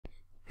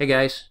Hey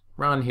guys,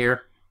 Ron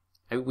here.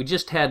 We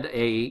just had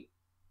a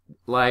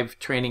live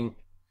training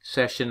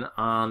session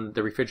on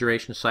the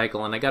refrigeration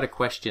cycle, and I got a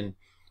question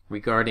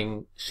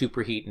regarding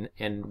superheat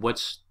and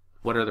what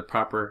are the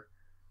proper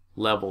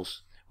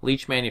levels. Well,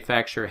 each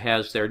manufacturer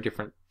has their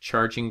different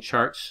charging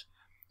charts,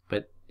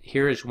 but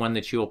here is one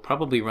that you'll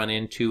probably run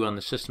into on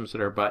the systems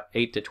that are about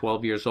 8 to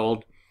 12 years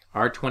old,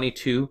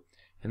 R22,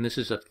 and this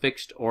is a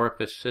fixed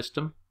orifice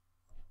system.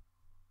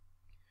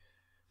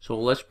 So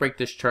let's break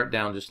this chart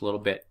down just a little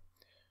bit.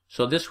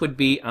 So this would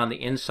be on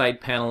the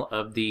inside panel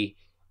of the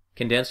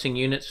condensing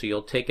unit, so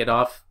you'll take it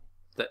off,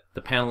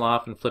 the panel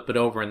off, and flip it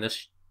over, and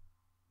this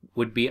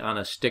would be on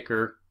a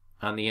sticker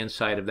on the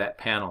inside of that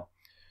panel.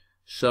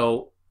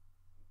 So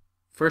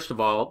first of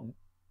all,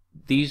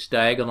 these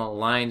diagonal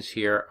lines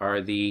here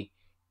are the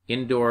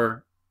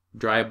indoor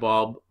dry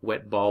bulb,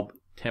 wet bulb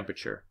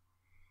temperature.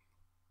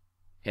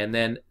 And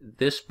then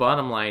this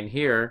bottom line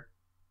here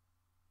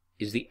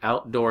is the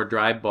outdoor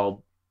dry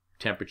bulb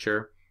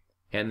temperature.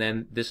 And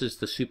then this is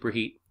the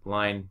superheat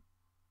line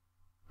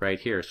right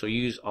here. So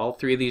you use all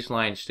three of these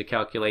lines to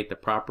calculate the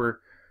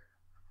proper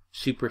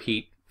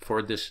superheat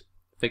for this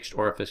fixed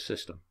orifice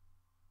system.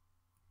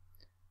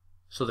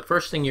 So the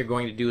first thing you're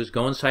going to do is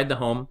go inside the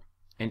home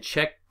and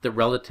check the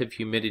relative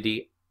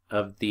humidity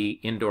of the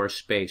indoor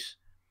space.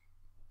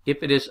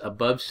 If it is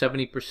above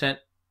 70%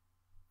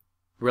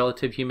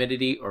 relative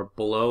humidity or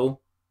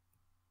below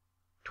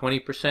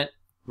 20%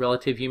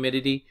 relative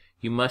humidity,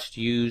 you must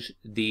use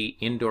the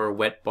indoor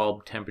wet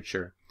bulb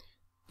temperature.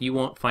 You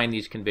won't find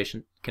these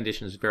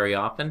conditions very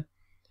often,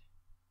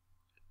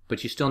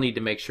 but you still need to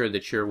make sure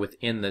that you're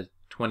within the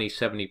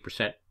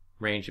 20-70%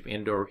 range of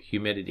indoor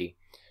humidity.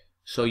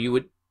 So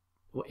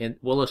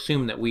we'll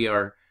assume that we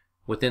are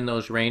within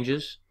those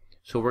ranges.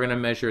 So we're going to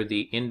measure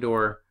the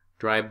indoor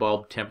dry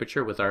bulb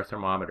temperature with our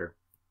thermometer.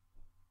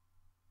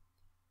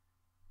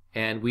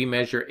 And we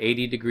measure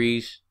 80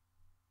 degrees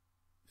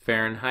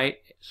Fahrenheit,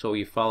 so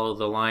you follow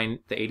the line,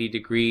 the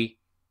 80-degree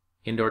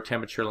indoor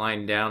temperature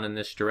line down in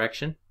this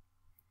direction.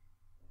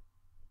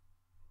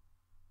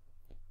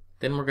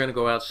 Then we're going to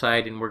go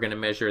outside and we're going to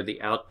measure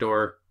the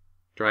outdoor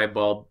dry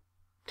bulb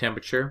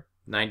temperature,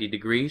 90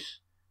 degrees.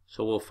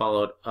 So we'll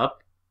follow it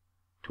up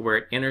to where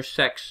it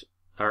intersects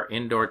our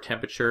indoor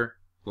temperature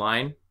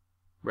line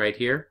right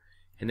here,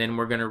 and then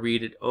we're going to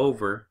read it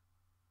over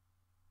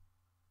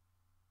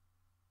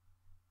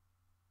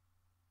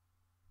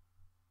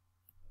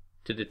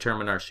to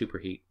determine our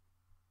superheat.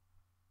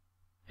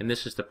 And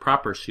this is the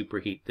proper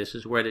superheat. This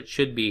is where it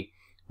should be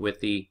with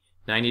the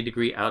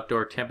 90-degree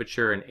outdoor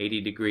temperature and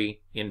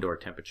 80-degree indoor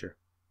temperature.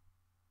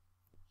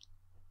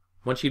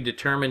 Once you've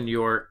determined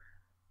your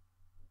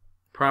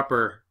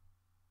proper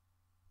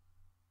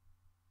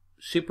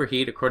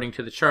superheat according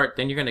to the chart,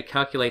 then you're going to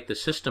calculate the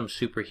system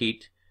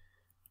superheat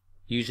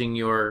using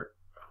your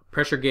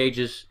pressure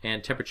gauges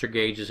and temperature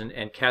gauges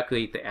and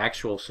calculate the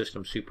actual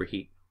system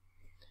superheat.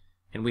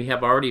 And we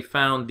have already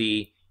found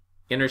the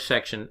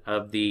intersection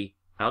of the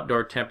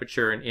outdoor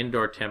temperature and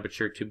indoor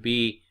temperature to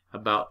be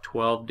about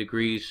 12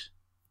 degrees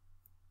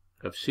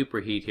of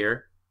superheat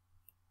here.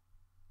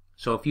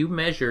 So if you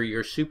measure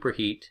your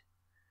superheat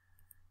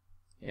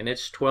and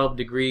it's 12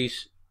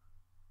 degrees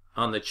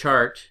on the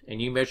chart,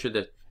 and you measure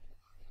the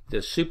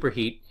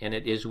superheat and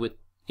it is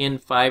within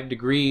 5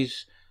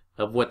 degrees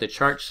of what the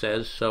chart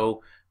says,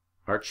 so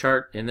our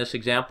chart in this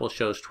example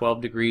shows 12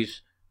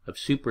 degrees of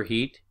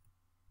superheat.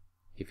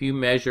 If you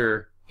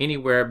measure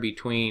anywhere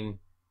between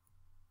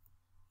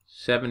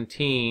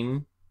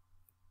 17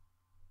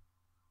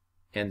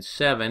 and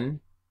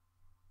 7,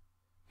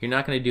 you're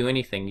not going to do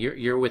anything.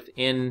 You're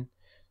within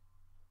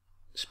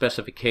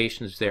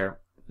specifications there.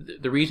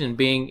 The reason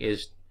being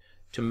is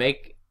to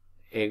make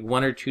a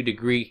 1 or 2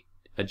 degree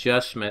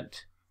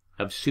adjustment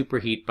of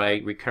superheat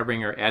by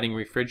recovering or adding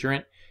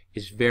refrigerant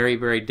is very,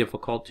 very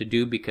difficult to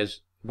do,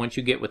 because once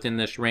you get within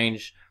this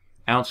range,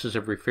 ounces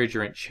of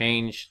refrigerant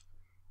change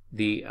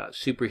the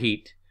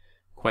superheat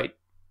quite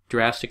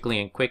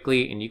drastically and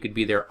quickly, and you could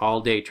be there all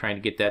day trying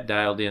to get that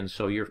dialed in.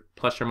 So your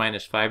plus or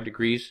minus 5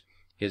 degrees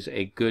is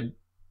a good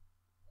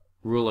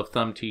rule of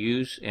thumb to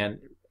use, and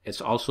it's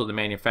also the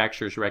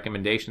manufacturer's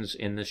recommendations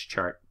in this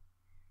chart.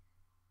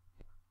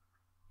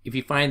 If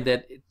you find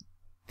that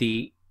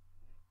the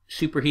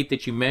superheat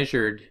that you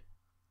measured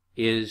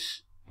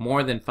is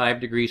more than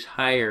 5 degrees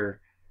higher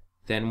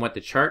than what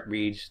the chart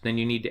reads, then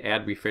you need to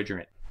add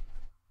refrigerant.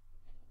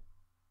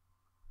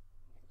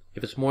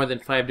 If it's more than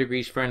 5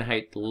 degrees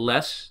Fahrenheit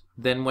less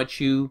than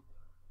what you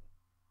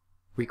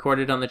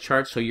recorded on the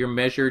chart, so your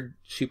measured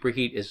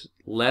superheat is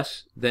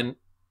less than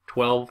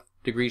 12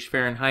 degrees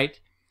Fahrenheit,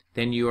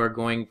 then you are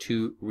going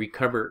to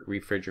recover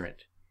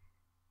refrigerant.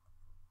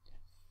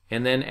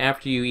 And then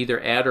after you either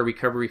add or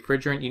recover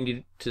refrigerant, you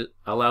need to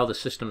allow the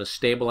system to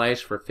stabilize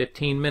for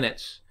 15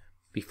 minutes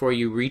before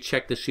you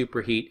recheck the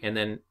superheat and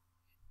then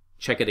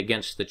check it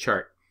against the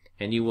chart.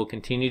 And you will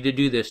continue to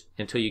do this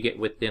until you get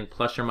within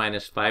plus or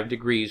minus 5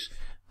 degrees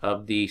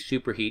of the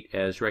superheat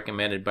as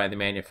recommended by the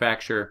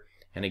manufacturer.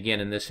 And again,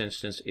 in this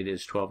instance, it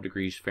is 12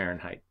 degrees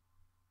Fahrenheit.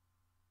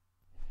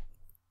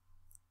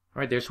 All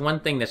right, there's one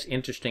thing that's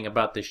interesting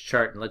about this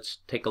chart, and let's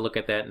take a look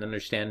at that and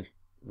understand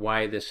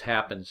why this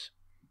happens.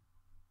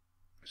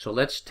 So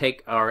let's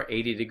take our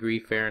 80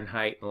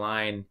 Fahrenheit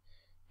line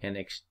and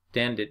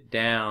extend it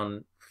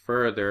down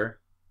further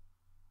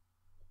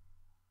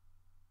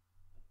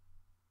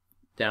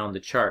down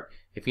the chart.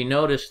 If you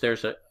notice,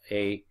 there's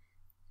a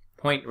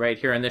point right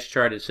here on this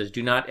chart. It says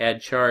do not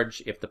add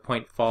charge if the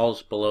point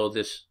falls below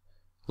this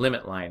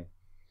limit line.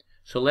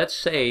 So let's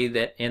say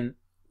that in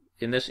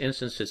this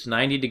instance it's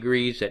 90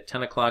 degrees at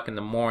 10 o'clock in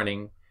the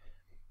morning,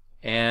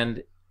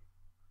 and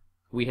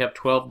we have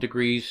 12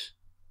 degrees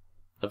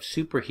of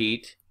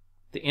superheat.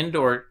 The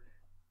indoor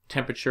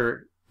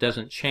temperature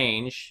doesn't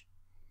change,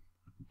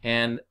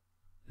 and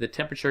the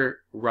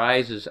temperature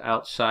rises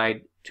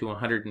outside to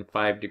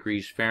 105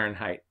 degrees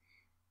Fahrenheit.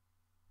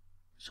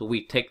 So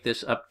we take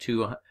this up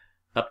till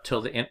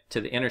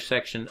the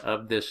intersection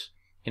of this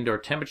indoor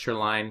temperature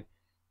line,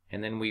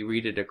 and then we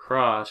read it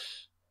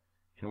across,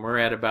 and we're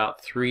at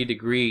about 3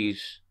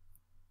 degrees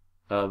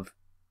of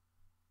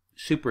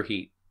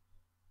superheat.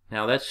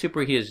 Now that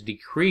superheat is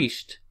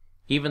decreased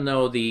even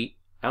though the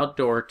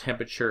outdoor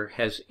temperature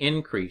has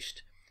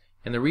increased.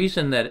 And the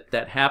reason that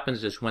that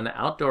happens is when the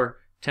outdoor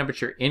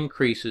temperature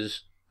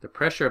increases, the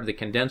pressure of the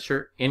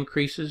condenser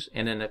increases,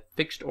 and in a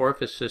fixed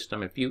orifice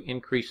system, if you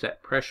increase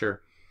that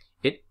pressure,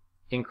 it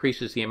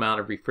increases the amount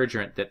of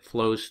refrigerant that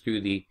flows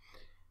through the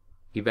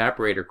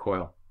evaporator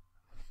coil.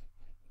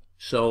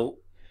 So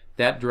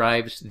that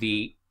drives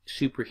the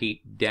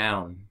superheat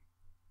down.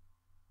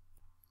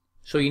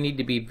 So you need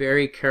to be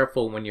very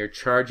careful when you're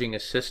charging a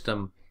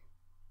system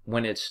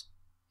when it's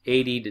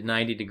 80 to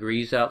 90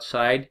 degrees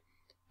outside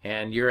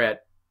and you're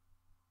at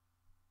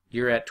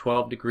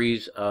 12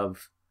 degrees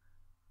of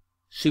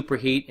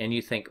superheat, and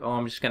you think, oh,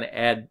 I'm just going to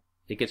add,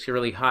 it gets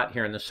really hot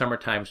here in the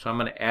summertime, so I'm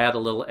going to add a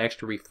little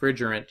extra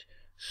refrigerant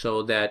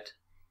so that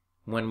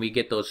when we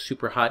get those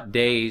super hot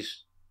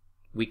days,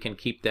 we can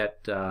keep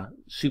that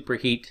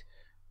superheat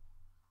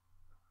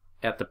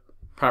at the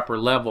proper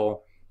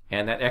level,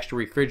 and that extra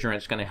refrigerant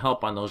is going to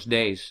help on those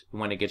days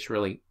when it gets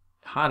really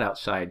hot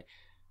outside.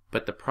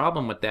 But the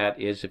problem with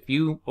that is if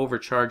you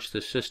overcharge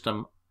the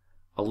system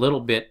a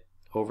little bit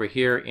over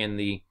here in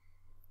the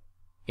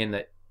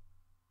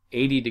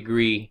 80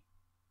 degree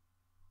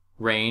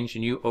range,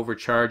 and you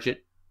overcharge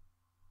it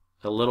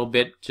a little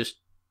bit just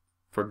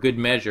for good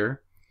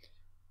measure,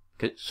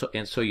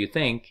 so you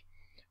think,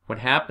 what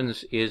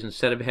happens is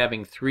instead of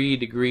having 3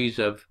 degrees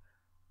of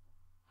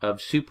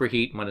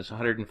superheat when it's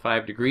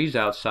 105 degrees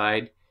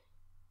outside,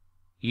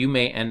 you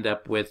may end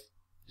up with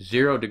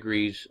 0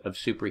 degrees of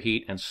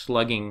superheat and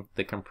slugging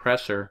the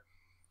compressor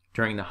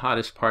during the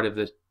hottest part of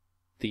the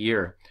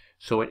year.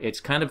 So it's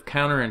kind of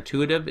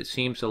counterintuitive. It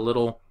seems a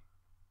little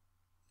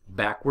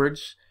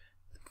backwards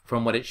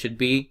from what it should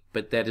be,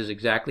 but that is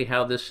exactly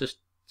how this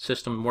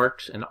system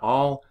works, and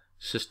all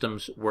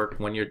systems work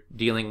when you're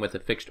dealing with a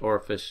fixed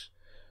orifice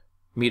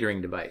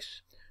metering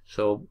device.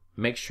 So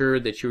make sure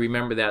that you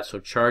remember that. So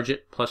charge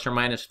it plus or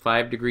minus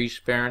 5 degrees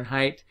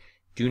Fahrenheit.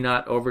 Do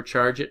not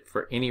overcharge it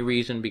for any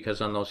reason, because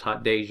on those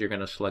hot days you're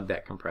going to slug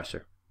that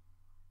compressor.